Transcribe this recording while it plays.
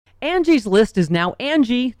Angie's List is now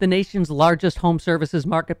Angie, the nation's largest home services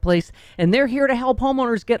marketplace, and they're here to help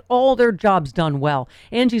homeowners get all their jobs done well.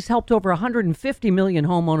 Angie's helped over 150 million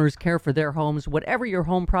homeowners care for their homes. Whatever your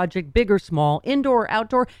home project, big or small, indoor or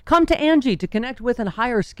outdoor, come to Angie to connect with and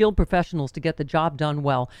hire skilled professionals to get the job done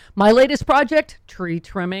well. My latest project, tree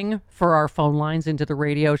trimming for our phone lines into the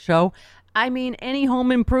radio show. I mean, any home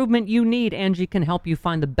improvement you need, Angie can help you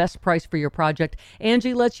find the best price for your project.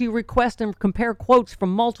 Angie lets you request and compare quotes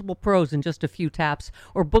from multiple pros in just a few taps,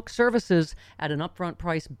 or book services at an upfront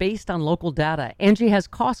price based on local data. Angie has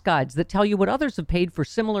cost guides that tell you what others have paid for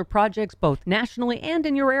similar projects, both nationally and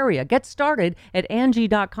in your area. Get started at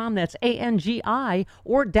Angie.com, that's ANGI,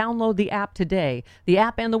 or download the app today. The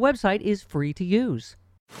app and the website is free to use.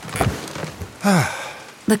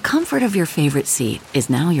 The comfort of your favorite seat is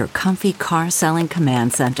now your comfy car-selling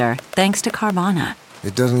command center, thanks to Carvana.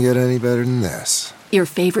 It doesn't get any better than this. Your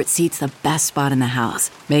favorite seat's the best spot in the house.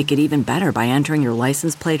 Make it even better by entering your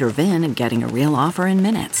license plate or VIN and getting a real offer in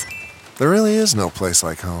minutes. There really is no place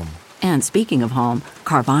like home. And speaking of home,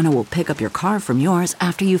 Carvana will pick up your car from yours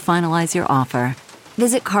after you finalize your offer.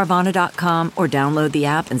 Visit Carvana.com or download the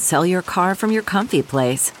app and sell your car from your comfy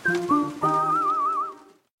place.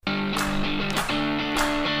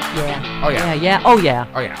 Yeah. Oh, yeah. Yeah. Oh, yeah.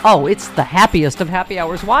 Oh, yeah. Oh, it's the happiest of happy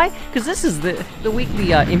hours. Why? Because this is the week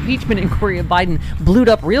the impeachment inquiry of Biden blew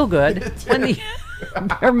up real good when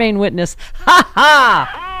their main witness,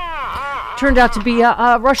 turned out to be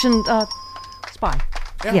a Russian spy.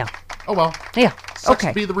 Yeah. Oh, well. Yeah. Sucks Okay.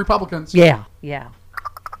 to be the Republicans. Yeah. Yeah.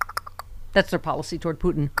 That's their policy toward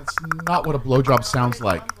Putin. That's not what a blowjob sounds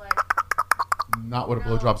like. Not what a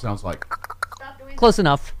blowjob sounds like. Close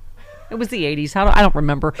enough. It was the 80s. I don't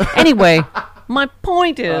remember. Anyway, my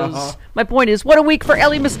point is, what a week for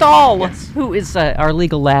Elie Mystal, who is our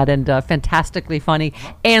legal lad and fantastically funny.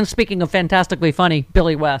 And speaking of fantastically funny,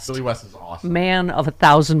 Billy West. Billy West is awesome. Man of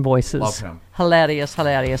 1,000 voices. Love him. Hilarious,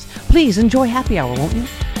 hilarious. Please enjoy happy hour, won't you?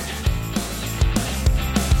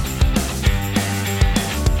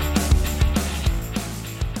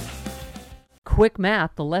 Quick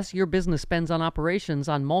math, the less your business spends on operations,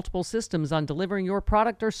 on multiple systems, on delivering your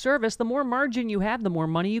product or service, the more margin you have, the more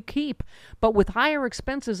money you keep. But with higher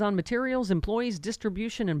expenses on materials, employees,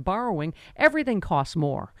 distribution, and borrowing, everything costs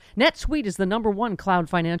more. NetSuite is the #1 cloud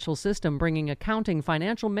financial system, bringing accounting,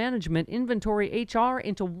 financial management, inventory, HR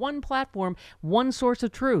into one platform, one source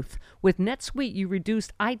of truth. With NetSuite, you reduce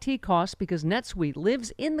IT costs because NetSuite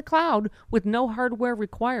lives in the cloud with no hardware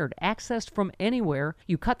required, accessed from anywhere.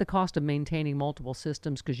 You cut the cost of maintaining multiple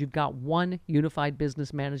systems because you've got one unified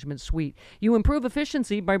business management suite. You improve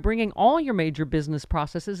efficiency by bringing all your major business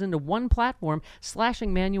processes into one platform,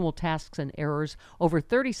 slashing manual tasks and errors. Over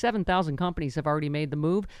 37,000 companies have already made the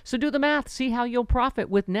move, so do the math. See how you'll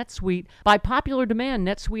profit with NetSuite. By popular demand,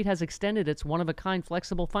 NetSuite has extended its one-of-a-kind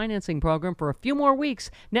flexible financing program for a few more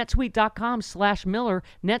weeks. netsuite.com/Miller,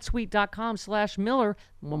 netsuite.com/Miller.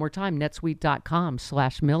 One more time,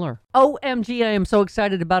 netsuite.com/Miller. OMG, I am so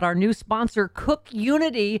excited about our new sponsor, Cook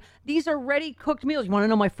Unity. These are ready-cooked meals. You want to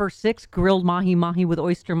know my first 6? Grilled mahi-mahi with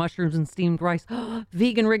oyster mushrooms and steamed rice.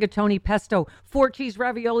 Vegan rigatoni pesto. 4-cheese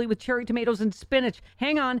ravioli with cherry tomatoes and spinach.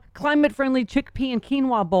 Hang on. Climate-friendly chickpea and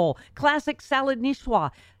quinoa bowl. Classic salad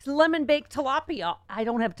niçoise. Lemon-baked tilapia. I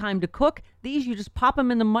don't have time to cook. These, you just pop them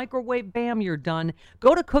in the microwave. Bam, you're done.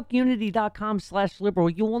 Go to cookunity.com/liberal.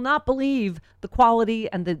 You will not believe the quality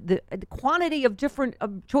and the quantity of different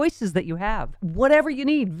choices that you have. Whatever you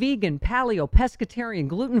need, vegan, paleo, pescatarian,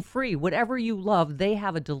 gluten-free, whatever you love, they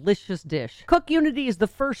have a delicious dish. Cook Unity is the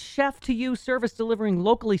first chef-to-you service delivering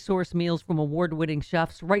locally sourced meals from award-winning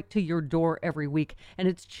chefs right to your door every week. And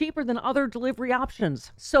it's cheaper than other delivery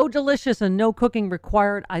options. So delicious and no cooking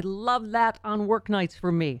required. I love that on work nights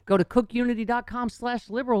for me. Go to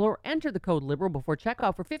cookunity.com/liberal or enter the code liberal before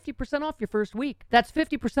checkout for 50% off your first week. That's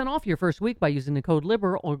 50% off your first week by using the code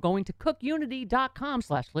liberal or going to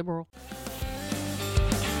cookunity.com/liberal.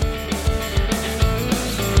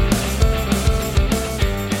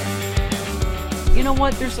 You know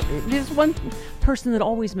what? There's one person that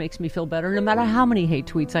always makes me feel better, no matter how many hate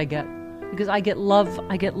tweets I get, because I get love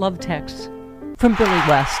texts from Billy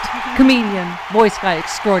West, comedian, voice guy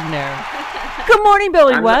extraordinaire. Good morning,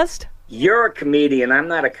 Billy West. You're a comedian. I'm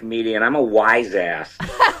not a comedian. I'm a wise ass.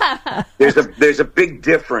 There's a big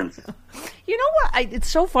difference. You know what? It's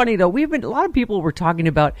so funny though. A lot of people were talking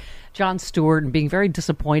about Jon Stewart and being very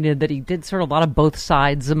disappointed that he did sort of a lot of both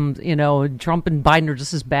sides. Trump and Biden are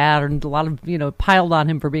just as bad, and a lot of piled on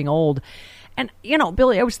him for being old. And,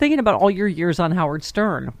 Billy, I was thinking about all your years on Howard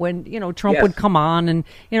Stern when, Trump Yes. would come on and,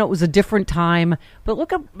 it was a different time. But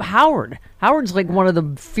look at Howard. Howard's like one of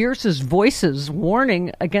the fiercest voices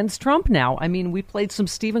warning against Trump now. I mean, we played some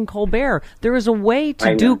Stephen Colbert. There is a way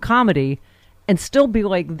to do comedy and still be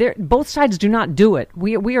like, both sides do not do it.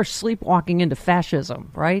 We are sleepwalking into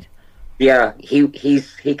fascism, right? Yeah, he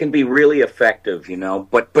can be really effective,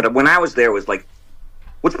 But when I was there, it was like,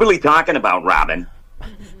 what's Billy talking about, Robin?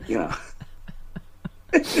 Yeah.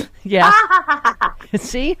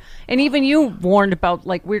 See? And even you warned about,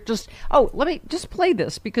 like, let me just play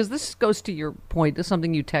this, because this goes to your point. This is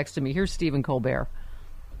something you texted me. Here's Stephen Colbert.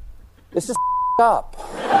 This is up.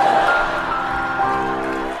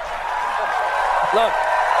 Look.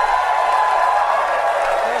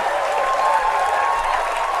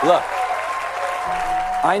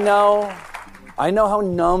 I know how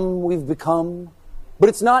numb we've become, but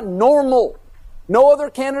it's not normal. No other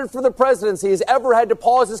candidate for the presidency has ever had to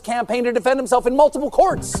pause his campaign to defend himself in multiple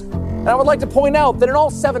courts. And I would like to point out that in all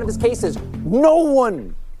 7 of his cases, no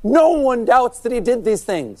one doubts that he did these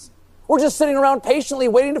things. We're just sitting around patiently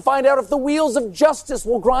waiting to find out if the wheels of justice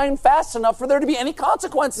will grind fast enough for there to be any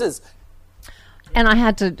consequences. And I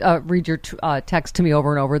had to read your text to me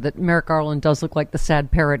over and over that Merrick Garland does look like the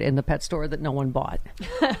sad parrot in the pet store that no one bought.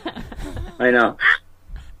 I know.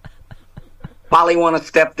 Polly, want to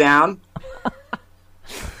step down?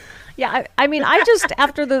 Yeah, I mean, I just,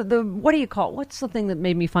 after the what do you call it? What's the thing that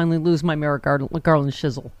made me finally lose my Merrick Garland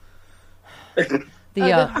shizzle?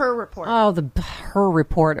 The Her report. Oh, the Her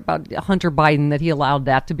report about Hunter Biden, that he allowed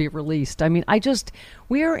that to be released. I mean,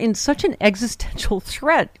 we are in such an existential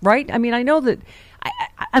threat, right? I mean, I know that,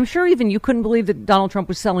 I'm sure even you couldn't believe that Donald Trump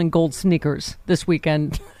was selling gold sneakers this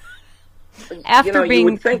weekend. After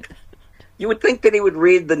being... You would think that he would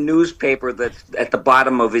read the newspaper that's at the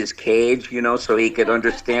bottom of his cage, so he could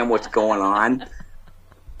understand what's going on.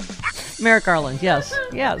 Merrick Garland, yes,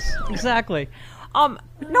 exactly.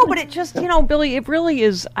 No, but it just, Billy, it really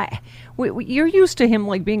is. You're used to him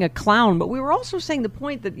like being a clown, but we were also saying the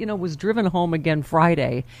point that, was driven home again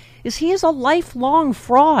Friday is he is a lifelong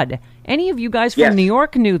fraud. Any of you guys from New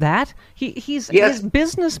York knew that. His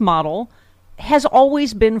business model has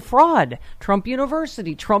always been fraud. Trump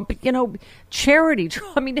University, Trump, charity.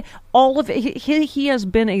 I mean, all of it. He has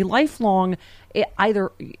been a lifelong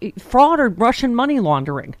either fraud or Russian money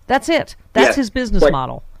laundering. That's it. That's his business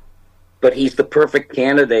model. But he's the perfect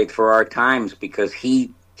candidate for our times because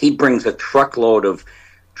he brings a truckload of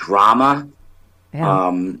drama,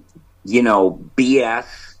 BS,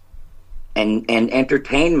 and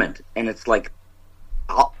entertainment. And it's like,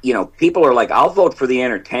 people are like, I'll vote for the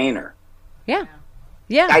entertainer. Yeah.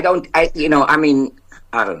 Yeah. I don't know.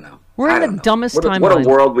 We're in the dumbest timeline. What a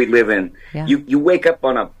world we live in. Yeah. You wake up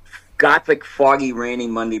on a gothic, foggy, rainy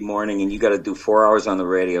Monday morning, and you got to do 4 hours on the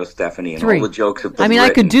radio, Stephanie, and 3. all the jokes have been written. I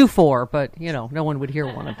could do 4, but, no one would hear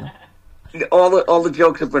one of them. All the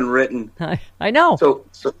jokes have been written. I know.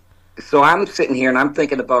 So I'm sitting here, and I'm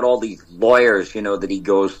thinking about all these lawyers, that he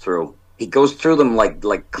goes through. He goes through them like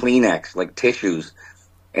Kleenex, like tissues.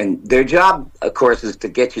 And their job, of course, is to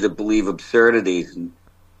get you to believe absurdities. And,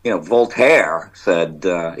 Voltaire said,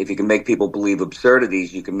 if you can make people believe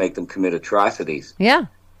absurdities, you can make them commit atrocities. Yeah.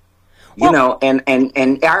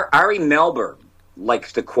 And Ari Melber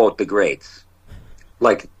likes to quote the greats.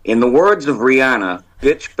 Like, in the words of Rihanna,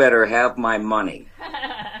 bitch better have my money.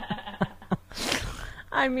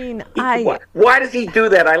 I mean, Why does he do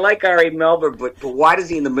that? I like Ari Melber, but why does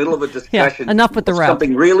he, in the middle of a discussion, enough with the rap.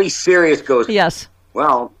 Something really serious goes, yes.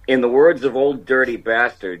 Well, in the words of old dirty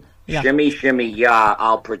bastard, shimmy, shimmy, yeah,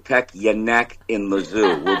 I'll protect your neck in the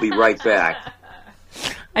zoo. We'll be right back.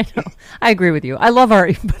 I know. I agree with you. I love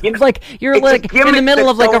Ari. But you're like in the middle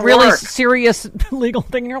of like a really serious legal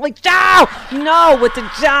thing, and you're like, no, with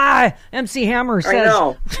the MC Hammer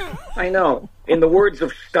says. I know. In the words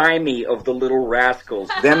of Stymie of the Little Rascals,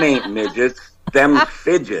 them ain't midgets, them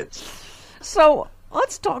fidgets. So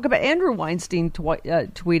let's talk about Andrew Weinstein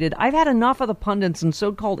tweeted, I've had enough of the pundits and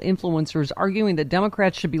so-called influencers arguing that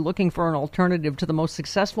Democrats should be looking for an alternative to the most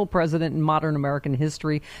successful president in modern American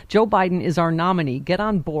history. Joe Biden is our nominee. Get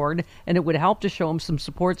on board, and it would help to show him some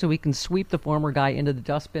support so he can sweep the former guy into the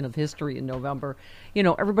dustbin of history in November.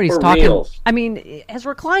 Everybody's talking. Reals. I mean,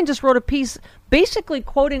 Ezra Klein just wrote a piece basically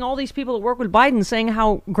quoting all these people that work with Biden saying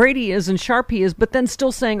how great he is and sharp he is, but then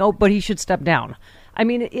still saying, but he should step down. I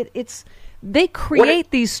mean, it's... They create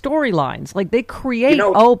these storylines. Like they create,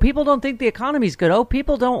 people don't think the economy's good. Oh,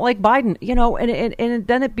 people don't like Biden. And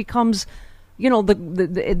then it becomes,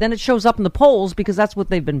 then it shows up in the polls because that's what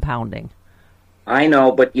they've been pounding. I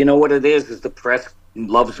know, but you know what it is the press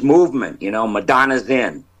loves movement. Madonna's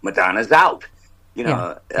in, Madonna's out.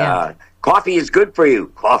 Coffee is good for you.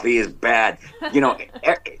 Coffee is bad.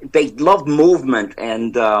 They love movement,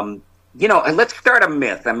 and and let's start a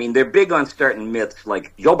myth. I mean, they're big on starting myths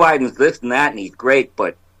like Joe Biden's this and that, and he's great,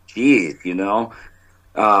 but geez,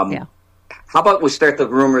 How about we start the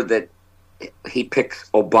rumor that he picks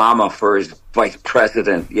Obama for his vice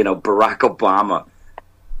president? Barack Obama.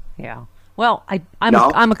 Yeah. Well,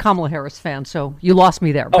 I'm a Kamala Harris fan, so you lost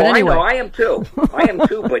me there. But anyway. I know, I am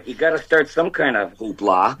too. But you got to start some kind of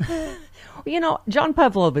hoopla. John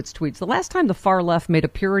Pavlovitz tweets, the last time the far left made a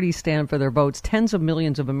purity stand for their votes, tens of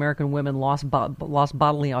millions of American women lost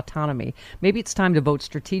bodily autonomy. Maybe it's time to vote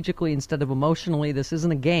strategically instead of emotionally. This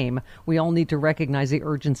isn't a game. We all need to recognize the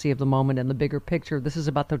urgency of the moment and the bigger picture. This is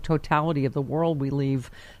about the totality of the world we leave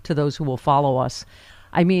to those who will follow us.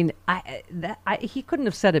 I mean, he couldn't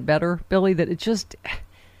have said it better, Billy, that it just...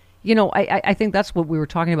 I think that's what we were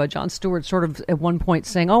talking about. Jon Stewart sort of at one point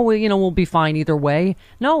saying, oh, well, we'll be fine either way.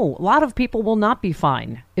 No, a lot of people will not be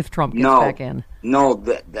fine if Trump gets back in. No,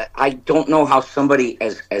 I don't know how somebody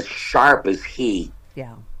as sharp as he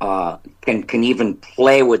can even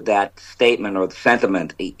play with that statement or the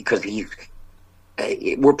sentiment, because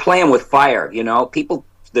we're playing with fire, People,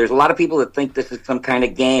 there's a lot of people that think this is some kind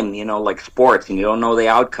of game, like sports, and you don't know the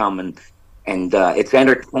outcome, and it's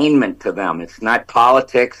entertainment to them. It's not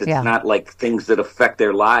politics. It's not like things that affect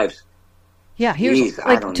their lives. Yeah, here's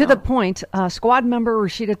the point. Squad member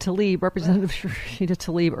Rashida Tlaib, Representative Rashida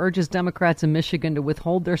Tlaib, urges Democrats in Michigan to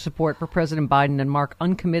withhold their support for President Biden and mark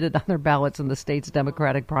uncommitted on their ballots in the state's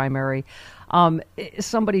Democratic primary.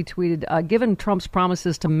 Somebody tweeted, given Trump's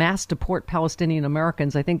promises to mass deport Palestinian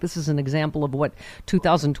Americans, I think this is an example of what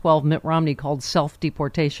 2012 Mitt Romney called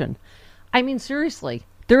self-deportation. I mean, seriously.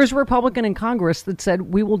 There is a Republican in Congress that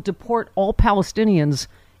said we will deport all Palestinians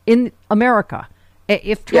in America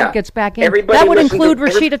if Trump gets back in. That would include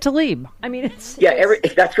Rashida Tlaib. I mean,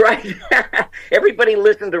 that's right. Everybody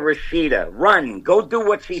listen to Rashida. Run. Go do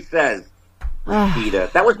what she says. Rashida.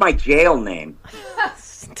 That was my jail name.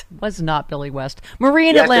 It was not Billy West. Marie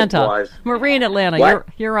in Atlanta. It was. Marie in Atlanta.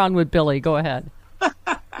 You're on with Billy. Go ahead.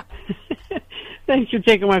 Thanks for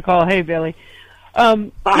taking my call. Hey, Billy.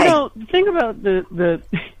 The thing about the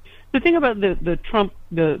Trump,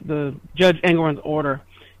 the Judge Engelman's order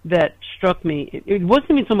that struck me, it wasn't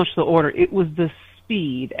even so much the order, it was the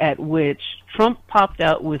speed at which Trump popped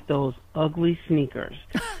out with those ugly sneakers.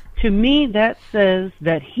 To me, that says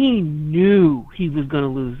that he knew he was going to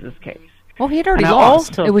lose this case. Well, he had already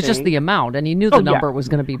lost. It was just the amount, and he knew the number was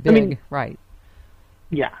going to be big. I mean, right.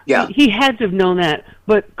 Yeah. He had to have known that,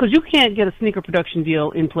 but because you can't get a sneaker production deal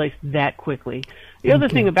in place that quickly. The other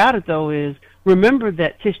thing about it, though, is remember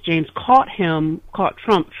that Tish James caught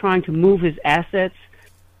Trump trying to move his assets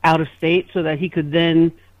out of state so that he could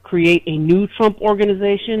then create a new Trump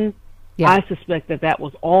organization. Yeah. I suspect that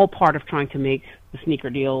was all part of trying to make the sneaker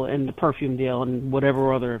deal and the perfume deal and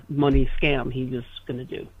whatever other money scam he was going to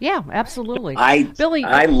do. Yeah, absolutely. Billy,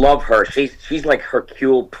 I love her. She's like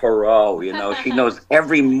Hercule Poirot, She knows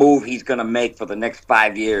every move he's going to make for the next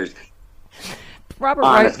 5 years.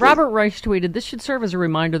 Robert Reich tweeted, this should serve as a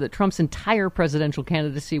reminder that Trump's entire presidential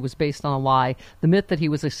candidacy was based on a lie, the myth that he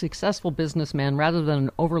was a successful businessman rather than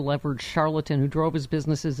an over-leveraged charlatan who drove his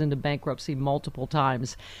businesses into bankruptcy multiple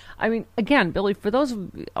times. I mean, again, Billy, for those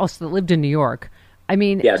of us that lived in New York, I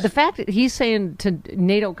mean, the fact that he's saying to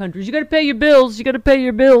NATO countries, you got to pay your bills,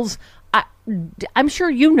 I'm sure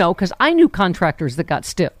you know, because I knew contractors that got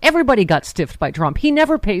stiffed. Everybody got stiffed by Trump. He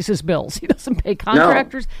never pays his bills. He doesn't pay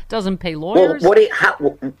contractors, doesn't pay lawyers. Well,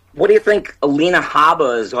 what do you think Alina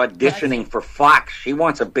Habba is auditioning for Fox? She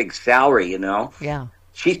wants a big salary, Yeah.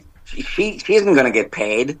 She isn't going to get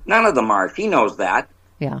paid. None of them are. She knows that.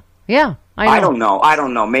 Yeah. I don't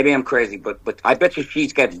know. Maybe I'm crazy, but I bet you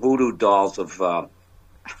she's got voodoo dolls of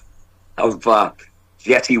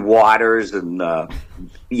Jesse Waters and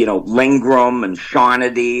Lingram and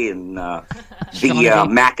Shaunady and the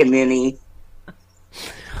McEnany.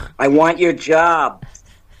 I want your job.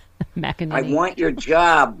 McEnany. I want your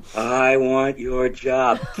job. I want your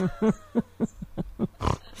job.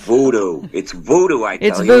 Voodoo. It's voodoo, I tell you.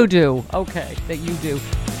 It's voodoo. Okay, that you do.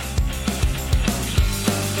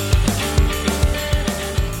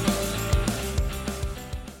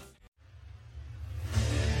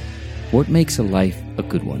 What makes a life a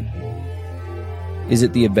good one? Is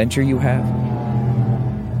it the adventure you have?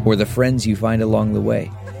 Or the friends you find along the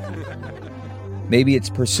way? Maybe it's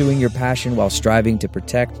pursuing your passion while striving to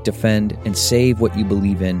protect, defend, and save what you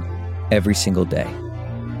believe in every single day.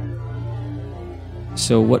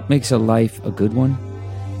 So what makes a life a good one?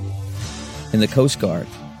 In the Coast Guard,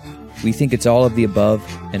 We think it's all of the above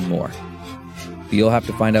and more. But you'll have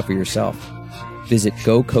to find out for yourself. Visit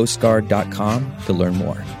gocoastguard.com to learn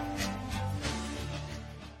more.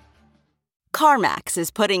 CarMax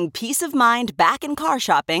is putting peace of mind back in car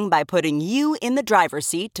shopping by putting you in the driver's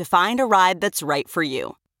seat to find a ride that's right for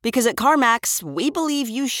you. Because at CarMax, we believe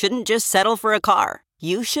you shouldn't just settle for a car.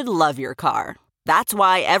 You should love your car. That's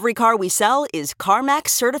why every car we sell is CarMax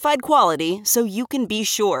certified quality, so you can be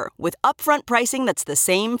sure with upfront pricing that's the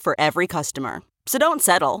same for every customer. So don't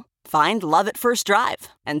settle. Find love at first drive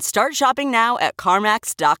and start shopping now at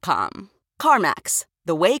CarMax.com. CarMax,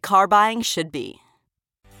 the way car buying should be.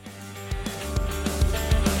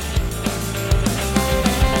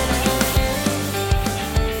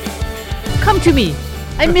 Come to me.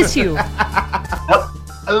 I miss you.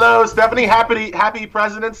 Hello, Stephanie. Happy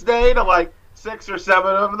President's Day to like 6 or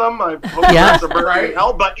 7 of them. I hope that's a birthday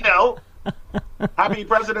hell, but happy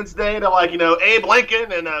President's Day to Abe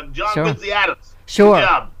Lincoln and John Quincy Adams. Sure. Good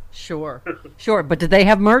job. Sure. But did they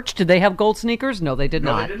have merch? Did they have gold sneakers? No, they did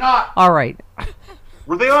not. No, they did not. All right.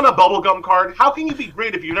 Were they on a bubblegum card? How can you be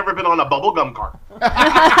great if you've never been on a bubblegum card?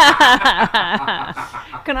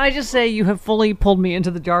 Can I just say you have fully pulled me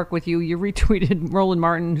into the dark with you. You retweeted Roland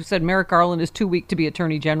Martin, who said Merrick Garland is too weak to be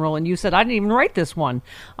Attorney General, and you said, I didn't even write this one.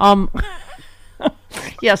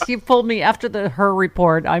 Yes, you pulled me after her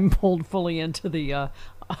report. I'm pulled fully into the...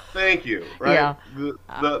 Thank you. Right? Yeah.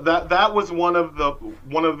 That was one of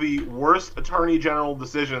the worst Attorney General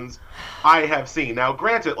decisions I have seen. Now,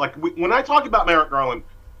 granted, when I talk about Merrick Garland,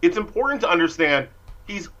 it's important to understand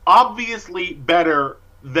he's obviously better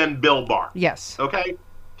than Bill Barr. Yes. Okay?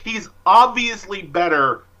 He's obviously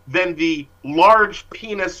better than the large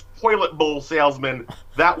penis toilet bowl salesman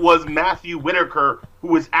that was Matthew Whitaker, who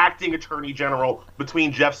was acting Attorney General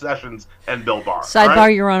between Jeff Sessions and Bill Barr. Sidebar,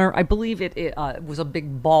 right? Your Honor, I believe it was a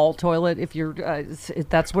big ball toilet. If you're,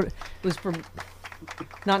 that's what it was for.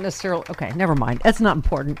 Not necessarily. Okay, never mind. That's not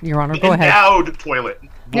important, Your Honor. Go ahead. Endowed toilet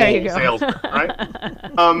bowl salesman, right?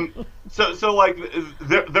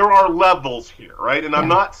 There are levels here, right? And I'm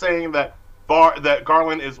not saying that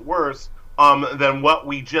Garland is worse than what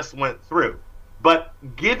we just went through. But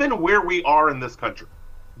given where we are in this country,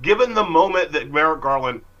 given the moment that Merrick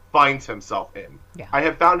Garland finds himself in, I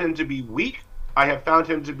have found him to be weak. I have found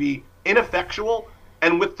him to be ineffectual.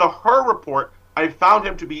 And with the Her report, I found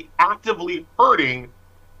him to be actively hurting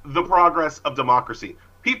the progress of democracy.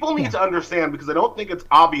 People need to understand, because I don't think it's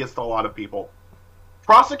obvious to a lot of people,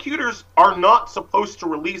 prosecutors are not supposed to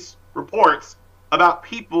release reports about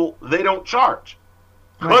people they don't charge.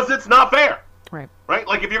 Because it's not fair. Right?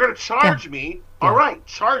 Like, if you're going to charge me, all right,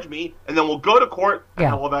 charge me, and then we'll go to court, and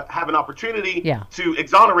I will have an opportunity to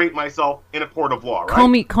exonerate myself in a court of law,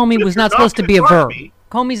 right? Comey was not supposed to be a verb.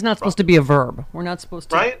 Comey's not supposed to be a verb. We're not supposed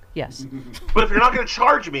to. Right? Yes. But if you're not going to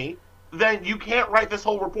charge me, then you can't write this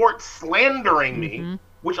whole report slandering me,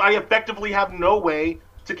 which I effectively have no way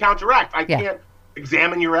to counteract. I can't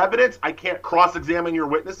examine your evidence. I can't cross-examine your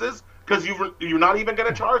witnesses, because you're not even going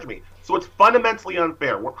to charge me. So it's fundamentally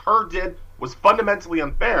unfair. What Her did was fundamentally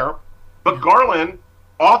unfair, but Garland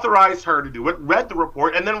authorized her to do it, read the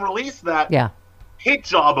report, and then released that hate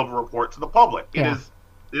job of a report to the public. It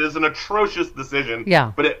is an atrocious decision,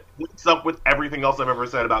 but it links up with everything else I've ever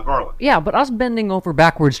said about Garland. Yeah, but us bending over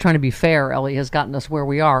backwards trying to be fair, Elie, has gotten us where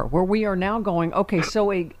we are now going, okay,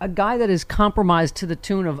 so a guy that is compromised to the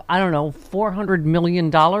tune of, I don't know, $400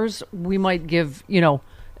 million, we might give,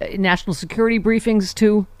 national security briefings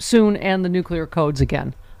to soon, and the nuclear codes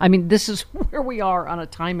again. I mean, this is where we are on a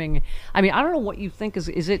timing. I mean, I don't know what you think is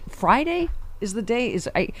it Friday? Is the day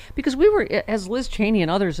because we were, as Liz Cheney and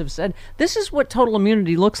others have said, this is what total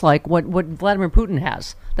immunity looks like. What Vladimir Putin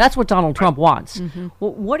has. That's what Donald Trump wants.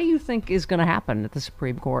 Well, what do you think is going to happen at the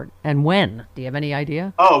Supreme Court, and when? Do you have any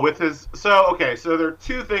idea? Oh, so there are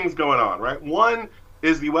two things going on, right? One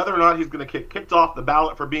is whether or not he's going to get kicked off the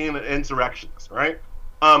ballot for being an insurrectionist, right?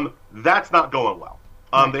 That's not going well.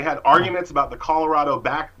 They had arguments about the Colorado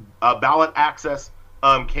ballot access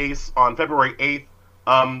case on February 8th.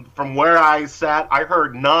 From where I sat, I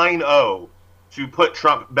heard 9-0 to put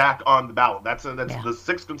Trump back on the ballot. That's the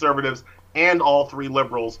 6 conservatives and all 3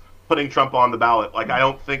 liberals putting Trump on the ballot. I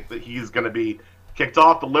don't think that he's going to be kicked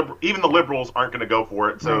off. Even the liberals aren't going to go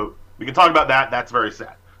for it. So we can talk about that. That's very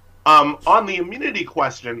sad. On the immunity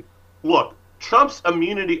question, look, Trump's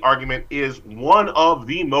immunity argument is one of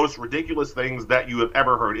the most ridiculous things that you have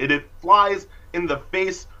ever heard. It flies in the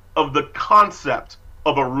face of the concept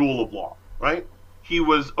of a rule of law, right? He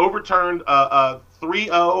was overturned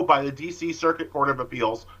 3-0 by the D.C. Circuit Court of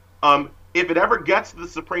Appeals. If it ever gets to the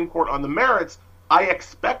Supreme Court on the merits, I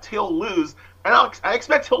expect he'll lose, and I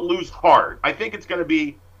expect he'll lose hard. I think it's going to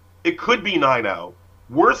be it could be 9-0.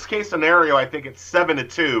 Worst case scenario, I think it's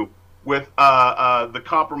 7-2 with the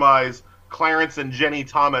compromise Clarence and Jenny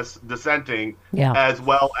Thomas dissenting, as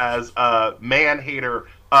well as woman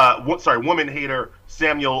hater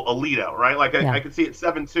Samuel Alito, right? Like I could see it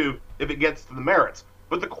 7-2 if it gets to the merits.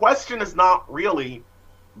 But the question is not really,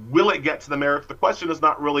 will it get to the merits? The question is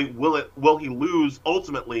not really, will he lose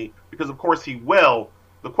ultimately? Because of course he will.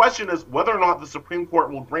 The question is whether or not the Supreme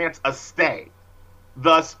Court will grant a stay,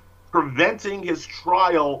 thus preventing his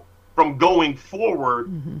trial from going forward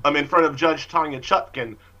in front of Judge Tanya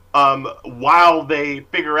Chutkan, while they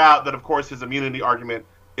figure out that, of course, his immunity argument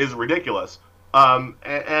is ridiculous.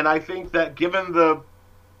 And I think that given the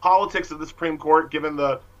politics of the Supreme Court, given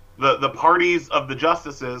the parties of the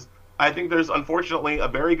justices, I think there's unfortunately a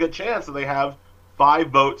very good chance that they have 5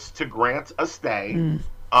 votes to grant a stay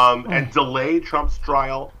and delay Trump's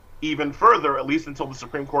trial even further, at least until the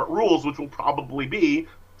Supreme Court rules, which will probably be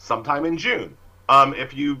sometime in June.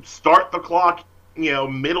 If you start the clock,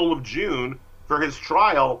 middle of June for his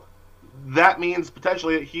trial, that means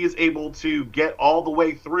potentially that he is able to get all the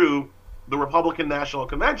way through the Republican National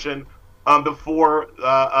Convention before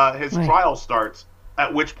his trial starts,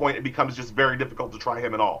 at which point it becomes just very difficult to try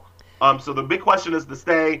him at all. So the big question is the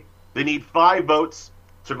stay. They need 5 votes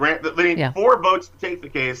to grant. They need 4 votes to take the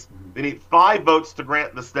case. They need 5 votes to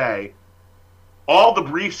grant the stay. All the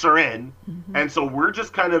briefs are in, and so we're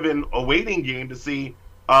just kind of in a waiting game to see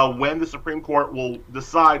when the Supreme Court will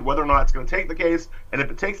decide whether or not it's going to take the case, and if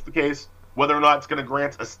it takes the case, whether or not it's going to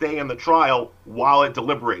grant a stay in the trial while it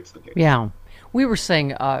deliberates the case. Yeah. We were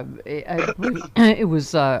saying, it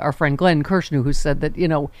was our friend Glenn Kirshner who said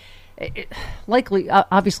that, likely,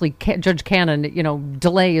 obviously, Judge Cannon,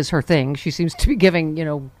 delay is her thing. She seems to be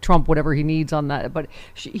giving, Trump whatever he needs on that. But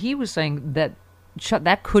he was saying that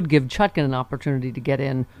that could give Chutkan an opportunity to get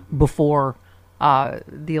in before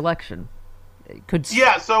the election.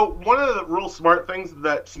 Yeah, so one of the real smart things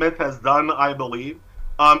that Smith has done, I believe,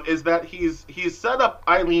 is that he's set up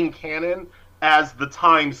Eileen Cannon as the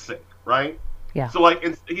time sink, right? Yeah. So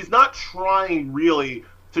he's not trying really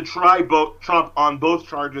to try Trump on both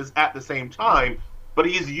charges at the same time, but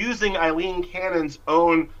he's using Eileen Cannon's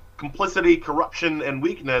own complicity, corruption, and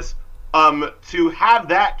weakness to have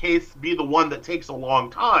that case be the one that takes a long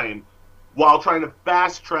time while trying to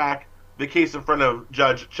fast track the case in front of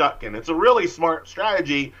Judge Chutkan. It's a really smart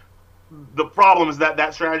strategy. The problem is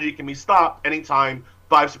that strategy can be stopped anytime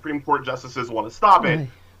 5 Supreme Court justices want to stop it,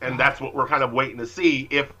 and that's what we're kind of waiting to see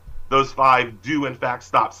if those 5 do in fact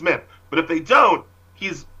stop Smith. But if they don't,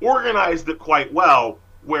 he's organized it quite well,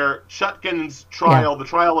 where Chutkan's trial, the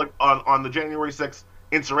trial on the January 6th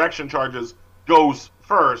insurrection charges, goes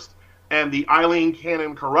first, and the Eileen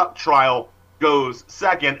Cannon corrupt trial goes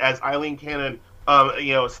second, as Eileen Cannon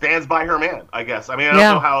stands by her man, I guess. I mean, I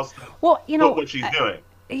don't know how else what she's doing.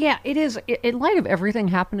 Yeah, it is. In light of everything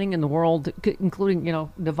happening in the world, including,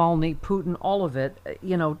 Navalny, Putin, all of it,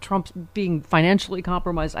 Trump being financially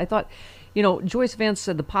compromised, I thought, Joyce Vance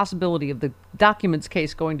said the possibility of the documents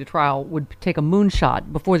case going to trial would take a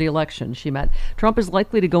moonshot before the election. She meant Trump is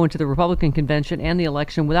likely to go into the Republican convention and the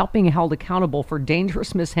election without being held accountable for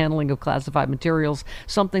dangerous mishandling of classified materials,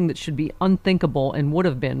 something that should be unthinkable and would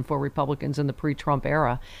have been for Republicans in the pre-Trump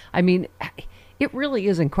era. I mean, it really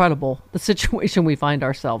is incredible, the situation we find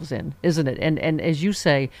ourselves in, isn't it? And as you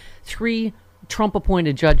say, 3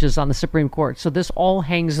 Trump-appointed judges on the Supreme Court. So this all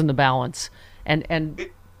hangs in the balance. And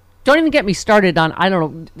don't even get me started on, I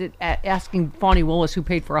don't know, asking Fani Willis who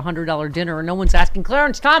paid for a $100 dinner, and no one's asking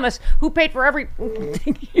Clarence Thomas who paid for every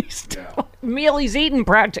meal he's eaten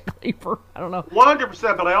practically for, I don't know.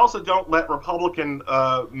 100%, but I also don't let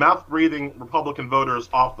mouth-breathing Republican voters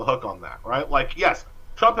off the hook on that, right? Yes,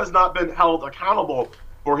 Trump has not been held accountable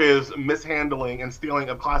for his mishandling and stealing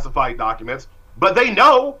of classified documents, but they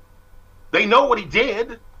know what he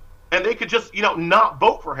did, and they could just, not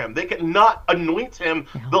vote for him. They could not anoint him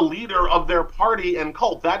the leader of their party and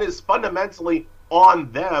cult. That is fundamentally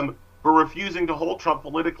on them for refusing to hold Trump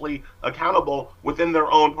politically accountable within their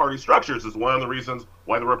own party structures. Is one of the reasons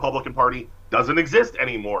why the Republican Party doesn't exist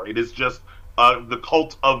anymore. It is just the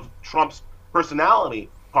cult of Trump's personality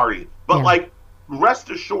party. But rest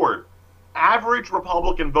assured, average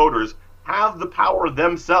Republican voters have the power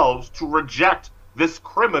themselves to reject this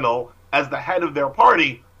criminal as the head of their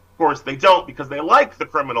party. Of course, they don't, because they like the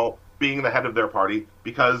criminal being the head of their party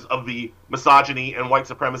because of the misogyny and white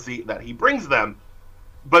supremacy that he brings them.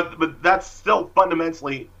 But that's still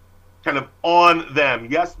fundamentally kind of on them.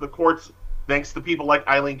 Yes, the courts, thanks to people like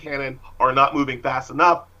Eileen Cannon, are not moving fast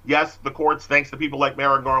enough. Yes, the courts, thanks to people like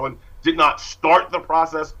Merrick Garland, did not start the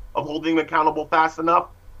process of holding him accountable fast enough.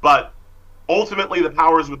 But ultimately the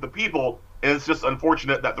power is with the people, and it's just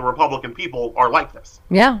unfortunate that the Republican people are like this.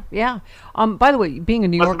 Yeah, yeah. By the way, being a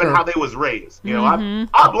New Yorker, must have been how they was raised. You know,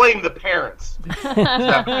 I blame the parents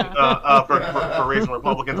for raising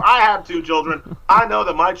Republicans. I have 2 children. I know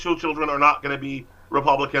that my 2 children are not going to be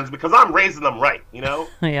Republicans because I'm raising them right. You know.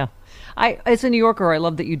 Yeah. As a New Yorker, I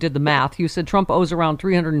love that you did the math. You said Trump owes around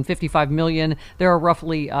 $355 million. There are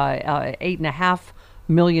roughly 8.5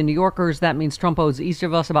 million New Yorkers. That means Trump owes each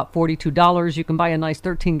of us about $42. You can buy a nice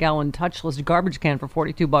 13-gallon touchless garbage can for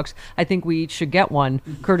 $42. I think we each should get one,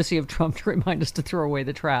 courtesy of Trump, to remind us to throw away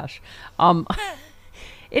the trash.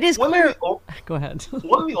 It is clear. Go ahead.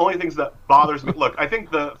 One of the only things that bothers me, look, I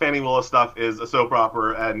think the Fannie Willis stuff is a soap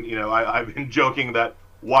opera, and I've been joking that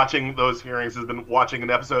watching those hearings has been watching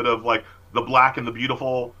an episode of like The Black and the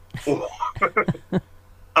Beautiful.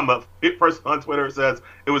 I'm a person on Twitter says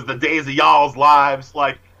it was the days of y'all's lives.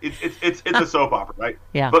 Like it's a soap opera, right?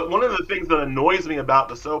 Yeah. But one of the things that annoys me about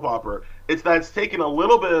the soap opera is that it's taken a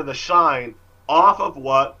little bit of the shine off of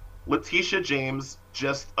what Letitia James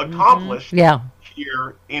just accomplished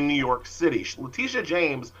here in New York City. Letitia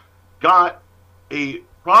James got a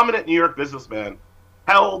prominent New York businessman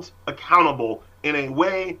held accountable in a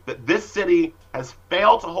way that this city has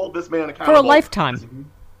failed to hold this man accountable for a lifetime.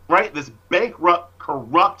 Right? This bankrupt,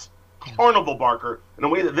 corrupt carnival barker in a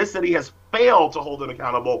way that this city has failed to hold him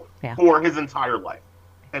accountable for his entire life.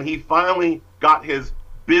 And he finally got his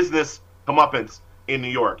business comeuppance in New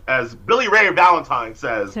York. As Billy Ray Valentine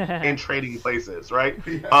says in Trading Places, right?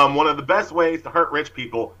 One of the best ways to hurt rich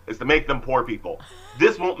people is to make them poor people.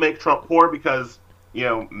 This won't make Trump poor because,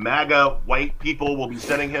 MAGA white people will be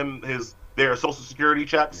sending him their Social Security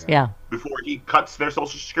checks before he cuts their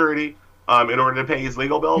Social Security in order to pay his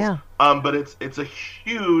legal bills. Yeah. But it's a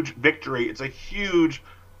huge victory. It's a huge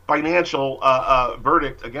financial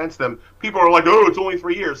verdict against them. People are like, oh, it's only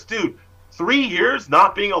 3 years. Dude, 3 years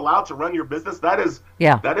not being allowed to run your business, that is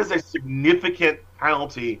a significant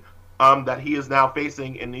penalty that he is now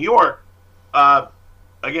facing in New York.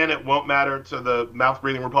 Again, it won't matter to the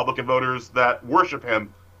mouth-breathing Republican voters that worship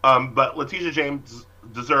him, but Letitia James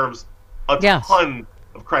deserves a ton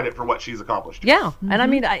of credit for what she's accomplished. Yeah, and I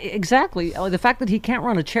mean, exactly. The fact that he can't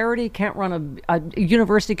run a charity, can't run a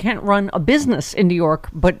university, can't run a business in New York,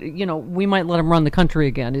 but, we might let him run the country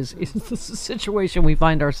again is the situation we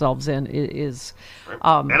find ourselves in. And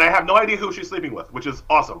I have no idea who she's sleeping with, which is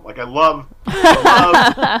awesome. Like, I love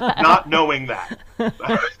not knowing that.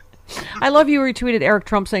 I love you retweeted Eric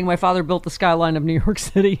Trump saying, my father built the skyline of New York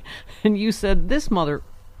City, and you said, this mother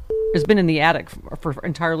has been in the attic for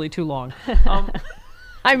entirely too long.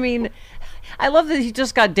 I mean, I love that he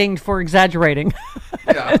just got dinged for exaggerating.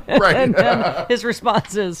 Yeah, right. And then his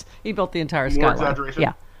response is, he built the entire skyline. More exaggeration.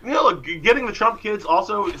 Yeah. Look, getting the Trump kids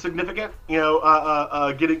also significant.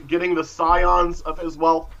 Getting the scions of his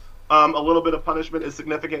wealth, a little bit of punishment is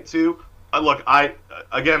significant too. Look, I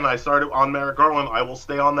started on Merrick Garland. I will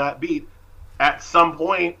stay on that beat. At some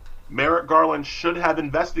point, Merrick Garland should have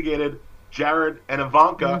investigated Jared and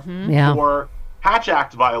Ivanka for Hatch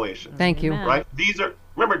Act violations. Thank you. Right?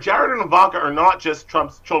 Remember, Jared and Ivanka are not just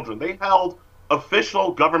Trump's children. They held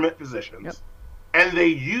official government positions, and they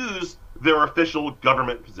used their official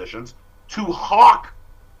government positions to hawk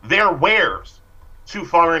their wares to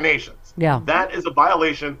foreign nations. Yeah. That is a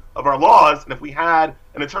violation of our laws, and if we had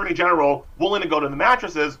an attorney general willing to go to the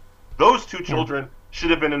mattresses, those 2 children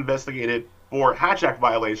should have been investigated for Hatch Act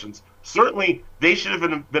violations. Certainly, they should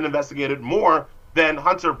have been investigated more than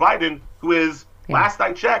Hunter Biden, who is, last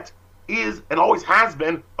I checked, is and always has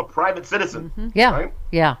been a private citizen. Yeah. Right?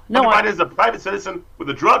 Yeah. No, Hunter Biden is a private citizen with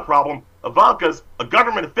a drug problem. Ivanka's a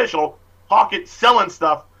government official, selling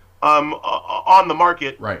stuff on the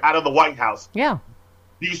market out of the White House. Yeah.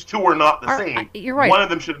 These 2 are not the same. You're right. One of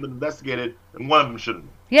them should have been investigated, and one of them shouldn't.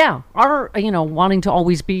 Yeah. Our, wanting to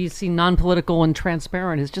always be seen non-political and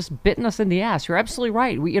transparent has just bitten us in the ass. You're absolutely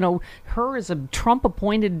right. Her is a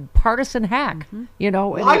Trump-appointed partisan hack.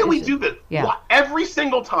 Why do we do this? Yeah. Every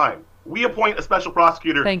single time we appoint a special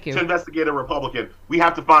prosecutor to investigate a Republican, we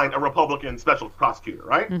have to find a Republican special prosecutor,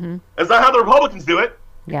 right? Is that how the Republicans do it?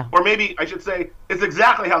 Yeah. Or maybe I should say it's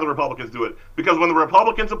exactly how the Republicans do it. Because when the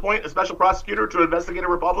Republicans appoint a special prosecutor to investigate a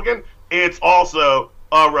Republican, it's also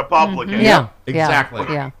a Republican. Yeah. Exactly.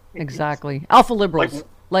 Yeah. Exactly. Alpha liberals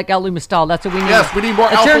like Elie Mystal. That's what we need. Yes, we need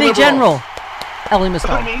more alpha Attorney liberals. General Elie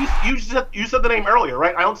Mystal. I mean, you said the name earlier,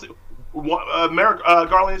 right? I don't see. Merrick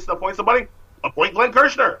Garland needs to appoint somebody. Appoint Glenn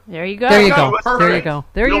Kirshner. There you go. There you go. There you go.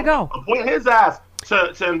 There you go. Appoint his ass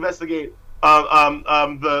to investigate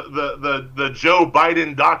the Joe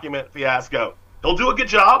Biden document fiasco. He'll do a good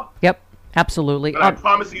job. Yep. Absolutely. And I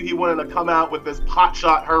promise you, he wouldn't have come out with this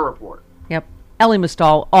potshot her report. Yep. Elie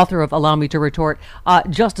Mystal, author of Allow Me to Retort,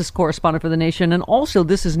 justice correspondent for The Nation, and also,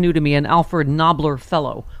 this is new to me, an Alfred Nobler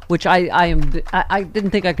Fellow, which I didn't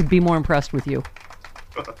think I could be more impressed with you.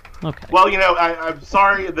 Okay. Well, I'm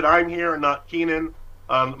sorry that I'm here and not Keenan,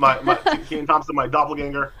 Keenan Thompson, my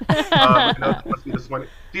doppelganger. I know it must be disappointing.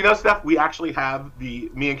 Do you know, Steph, me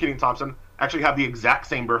and Keenan Thompson actually have the exact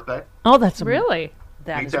same birthday. Oh, that's really?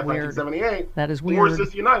 That is weird. 1978. That is weird.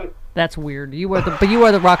 Forces unite. That's weird. You are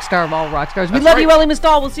the rock star of all rock stars. We That's love right. you, Elie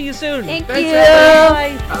Mystal. We'll see you soon. Thank Thanks, you.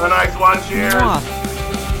 Bye. Have a nice one. Cheers. Mwah.